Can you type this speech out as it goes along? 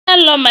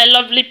Hello my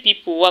lovely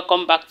people,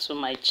 welcome back to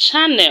my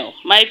channel,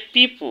 my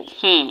people.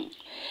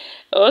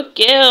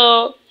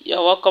 Okay,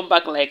 you're welcome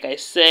back. Like I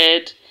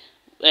said,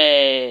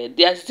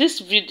 there's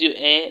this video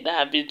that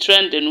have been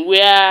trending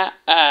where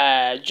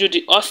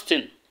Judy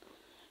Austin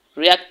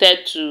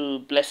reacted to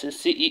Blessed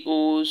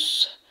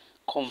CEO's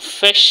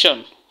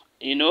confession.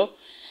 You know,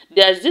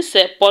 there's this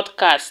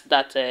podcast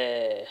that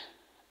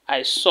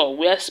I saw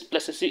where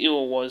Blessed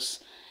CEO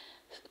was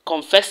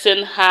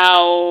confessing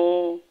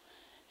how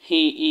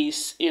he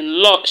is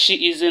in love.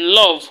 She is in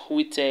love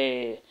with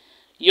Yul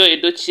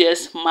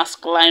Edochie's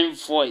masculine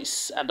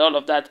voice and all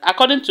of that.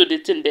 According to the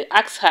thing, they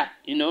asked her,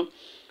 you know,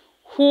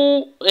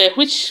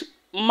 which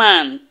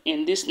man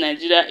in this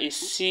Nigeria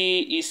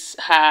is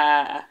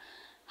her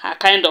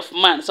kind of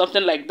man,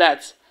 something like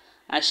that.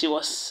 And she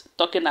was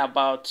talking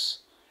about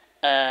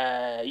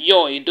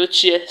Yul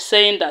Edochie,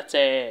 saying that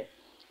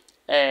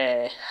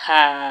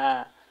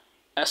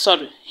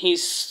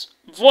his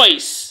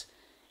voice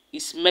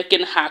is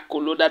making her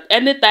colo, that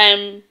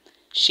anytime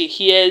she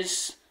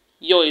hears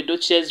Yul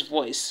Edochie's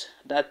voice,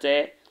 that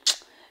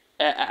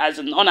as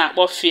an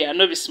Ooni fear,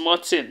 no be small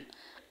thing.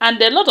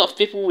 And a lot of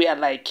people were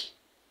like,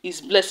 is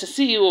Blessed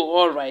CEO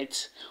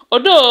alright?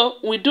 Although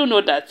we do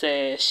know that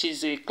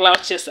she's a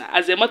cloud chaser.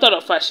 As a matter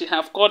of fact, she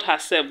have called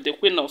herself the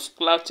queen of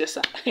cloud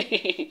chaser.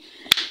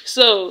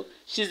 So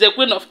she's the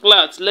queen of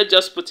clouds, let's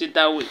just put it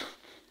that way.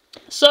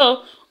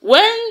 So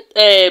when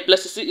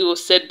Blessed CEO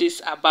said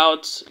this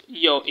about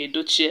Yul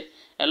Edochie,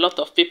 a lot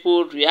of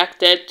people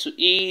reacted to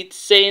it,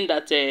 saying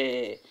that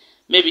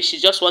maybe she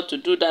just want to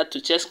do that to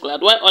chase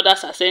cloud, while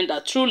others are saying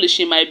that truly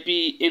she might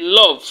be in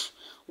love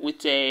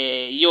with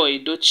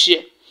Yul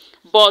Edochie.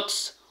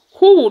 But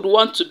who would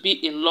want to be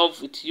in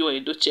love with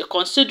Yul Edochie,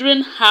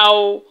 considering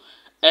how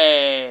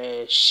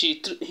he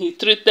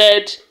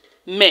treated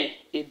Me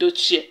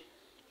Edochie?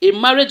 A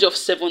marriage of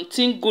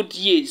 17 good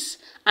years.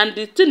 And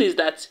the thing is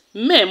that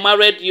Me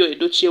married Yul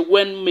Edochie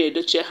when Yul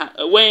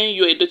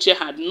Edochie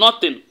had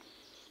nothing,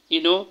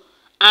 you know.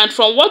 And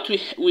from what we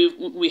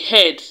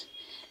heard,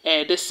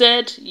 they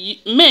said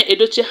Me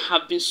Edochie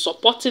have been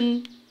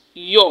supporting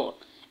Yul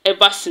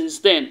ever since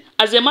then.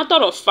 As a matter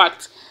of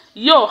fact,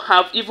 Yul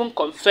have even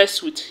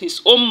confessed with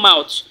his own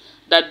mouth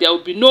that there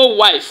will be no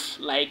wife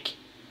like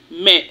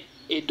Me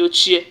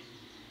Edochie,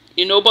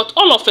 you know. But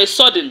all of a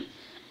sudden,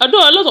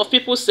 although a lot of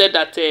people said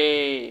that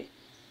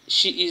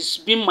she is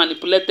being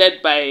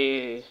manipulated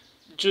by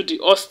Judy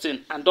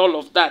Austin and all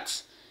of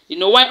that, you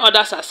know, while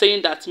others are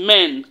saying that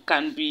men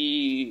can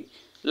be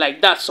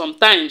like that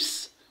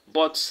sometimes,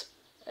 but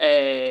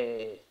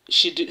he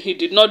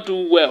did not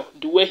do well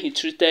the way he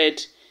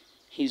treated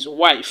his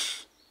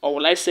wife, or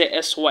will I say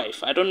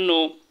ex-wife, I don't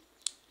know.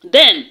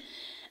 Then,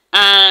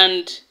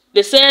 and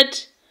they said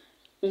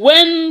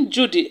when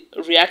Judy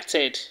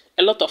reacted,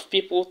 a lot of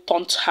people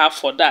taunt her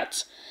for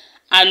that.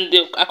 And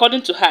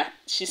according to her,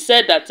 she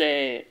said that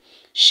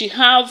she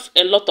have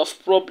a lot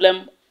of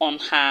problem on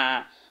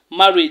her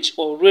marriage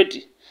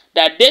already,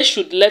 that they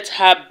should let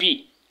her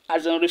be,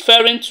 as in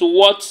referring to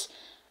what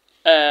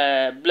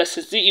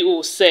Blessed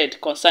CEO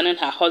said concerning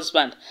her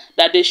husband,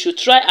 that they should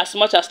try as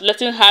much as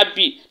letting her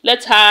be,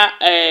 let her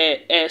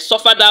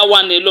suffer that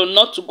one alone,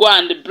 not to go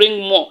and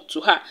bring more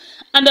to her.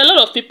 And a lot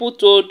of people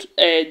told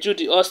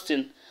Judy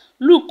Austin,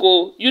 look,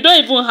 oh, you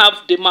don't even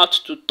have the mouth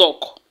to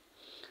talk.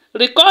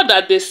 Recall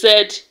that they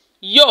said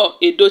Yul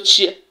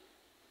Edochie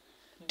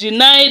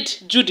denied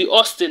Judy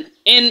Austin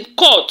in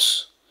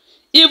court.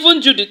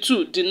 Even Judy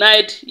too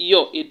denied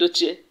Yul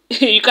Edochie.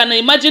 You can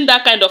imagine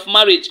that kind of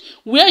marriage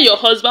where your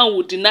husband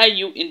will deny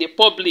you in the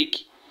public.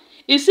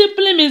 It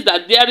simply means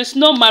that there is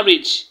no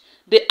marriage.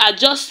 They are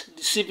just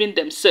deceiving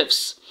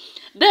themselves.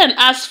 Then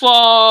as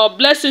for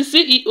Blessed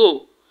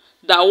CEO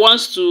that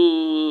wants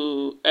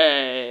to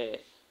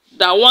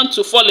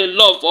fall in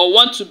love or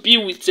want to be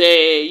with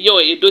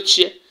Yul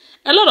Edochie,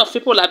 a lot of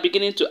people are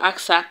beginning to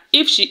ask her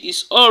if she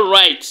is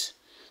alright.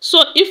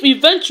 So if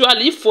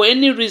eventually, if for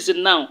any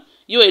reason now,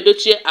 Yul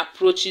Edochie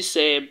approaches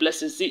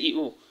Blessed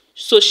CEO,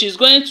 so she's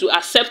going to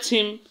accept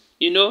him,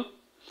 you know.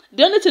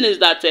 The only thing is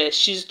that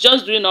she's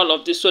just doing all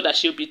of this so that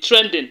she'll be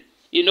trending,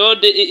 you know,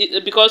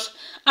 because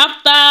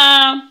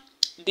after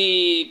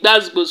the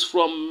Glasgows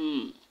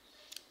from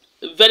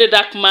Very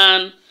Dark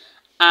Man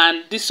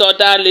and this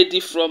other lady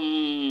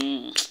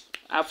from,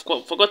 I've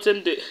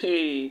forgotten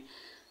the,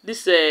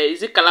 this,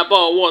 is it Calabar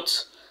or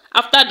what?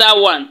 After that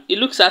one, it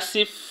looks as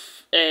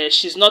if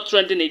she's not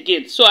trending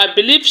again. So I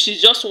believe she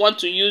just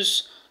wants to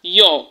use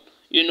Yul,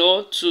 you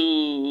know,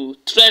 to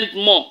trend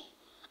more.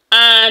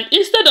 And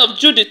instead of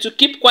Judy to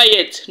keep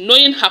quiet,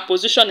 knowing her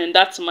position in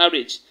that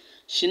marriage,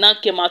 she now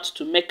came out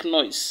to make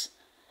noise,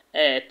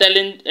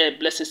 telling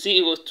Blessed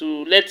CEO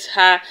to let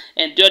her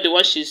endure the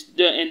one she's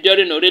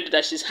enduring already,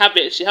 that she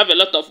have a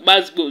lot of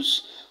bad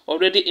goals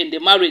already in the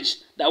marriage,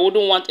 that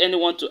wouldn't want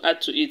anyone to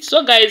add to it.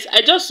 So guys,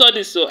 I just saw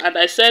this, and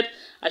I said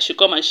I should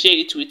come and share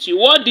it with you.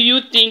 What do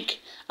you think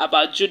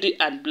about Judy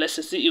and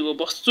Blessed CEO?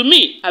 But to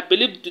me, I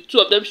believe the two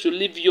of them should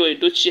leave Yul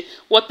Edochie.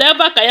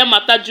 Whatever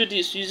Kayamata Judy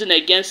is using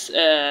against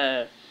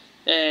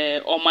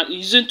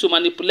using to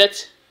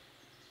manipulate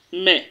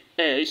Yul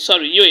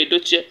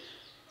Edochie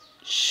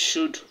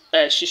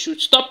she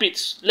should stop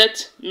it.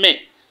 Let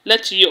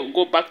Yul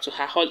go back to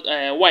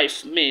her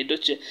wife,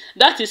 Edochie.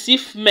 That is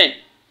if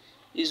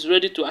is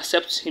ready to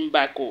accept him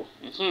back.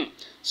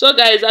 So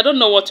guys, I don't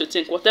know what you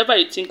think. Whatever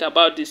you think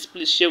about this,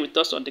 please share with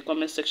us on the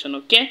comment section,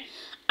 okay?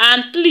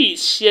 And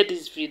please share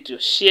this video.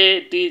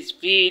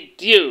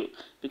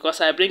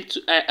 Because I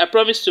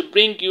promise to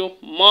bring you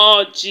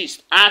more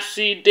gist as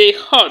they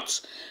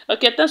hot.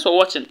 Okay, thanks for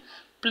watching.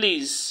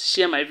 Please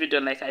share my video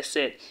like I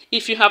said.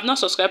 If you have not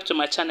subscribed to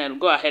my channel,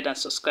 go ahead and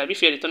subscribe.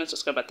 If you're a returning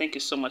subscriber, thank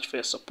you so much for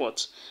your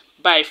support.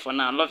 Bye for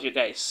now. Love you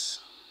guys.